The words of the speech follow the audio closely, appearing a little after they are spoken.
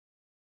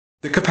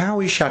The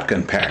KAPOWWE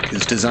shotgun pack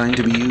is designed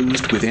to be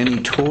used with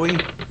any toy,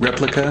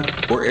 replica,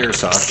 or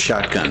airsoft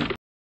shotgun.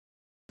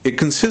 It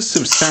consists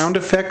of sound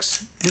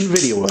effects and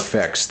video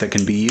effects that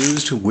can be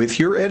used with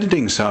your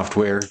editing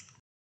software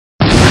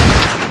to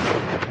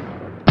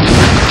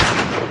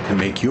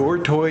make your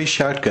toy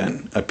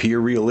shotgun appear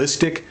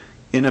realistic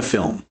in a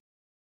film.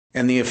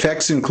 And the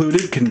effects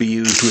included can be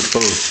used with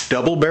both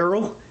double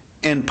barrel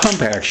and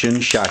pump action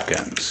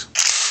shotguns.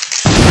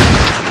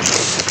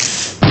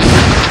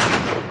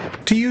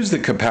 To use the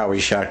KAPOWWE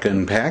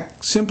shotgun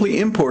pack, simply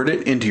import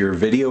it into your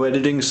video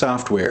editing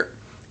software.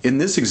 In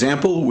this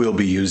example, we'll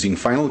be using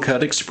Final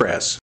Cut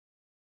Express.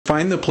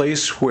 Find the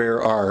place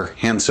where our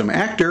handsome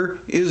actor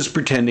is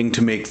pretending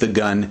to make the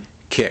gun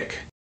kick.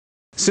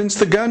 Since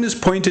the gun is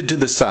pointed to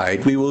the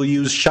side, we will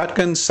use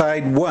Shotgun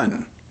Side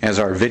 1 as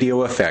our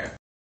video effect.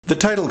 The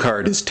title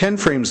card is 10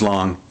 frames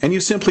long, and you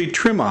simply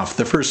trim off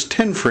the first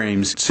 10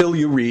 frames till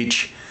you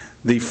reach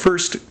the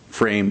first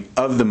frame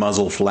of the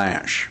muzzle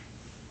flash.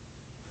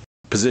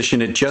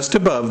 Position it just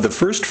above the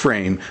first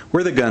frame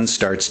where the gun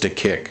starts to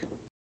kick.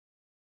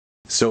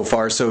 So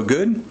far so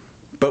good,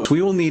 but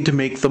we will need to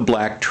make the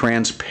black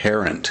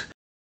transparent.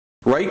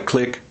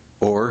 Right-click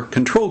or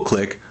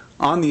Control-click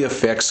on the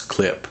effects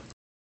clip.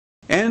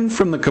 And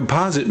from the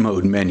composite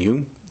mode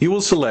menu, you will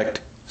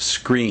select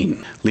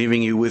Screen,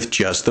 leaving you with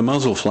just the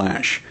muzzle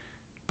flash.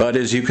 But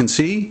as you can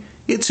see,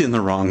 it's in the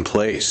wrong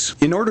place.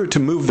 In order to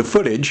move the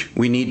footage,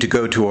 we need to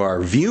go to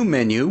our View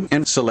menu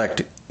and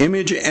select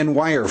Image and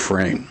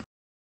Wireframe.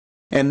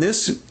 And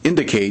this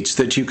indicates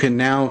that you can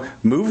now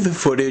move the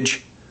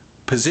footage,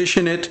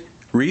 position it,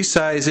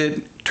 resize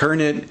it,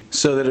 turn it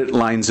so that it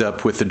lines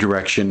up with the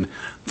direction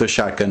the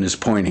shotgun is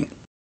pointing.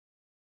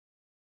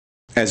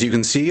 As you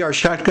can see, our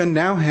shotgun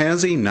now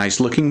has a nice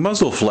looking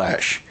muzzle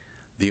flash.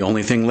 The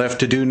only thing left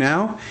to do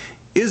now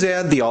is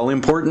add the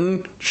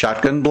all-important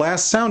shotgun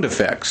blast sound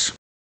effects.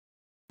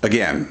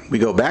 Again, we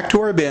go back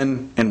to our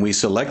bin and we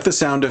select the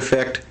sound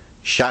effect,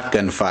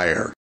 Shotgun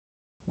Fire.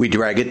 We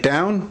drag it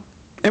down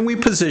and we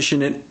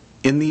position it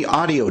in the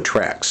audio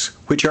tracks,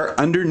 which are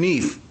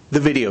underneath the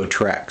video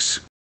tracks.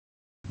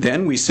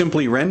 Then we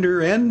simply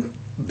render, and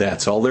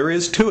that's all there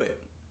is to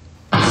it.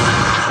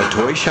 A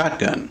toy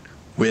shotgun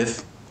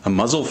with a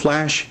muzzle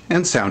flash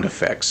and sound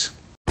effects.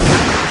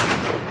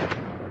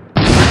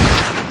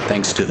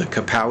 Thanks to the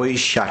KAPOWWE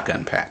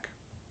shotgun pack.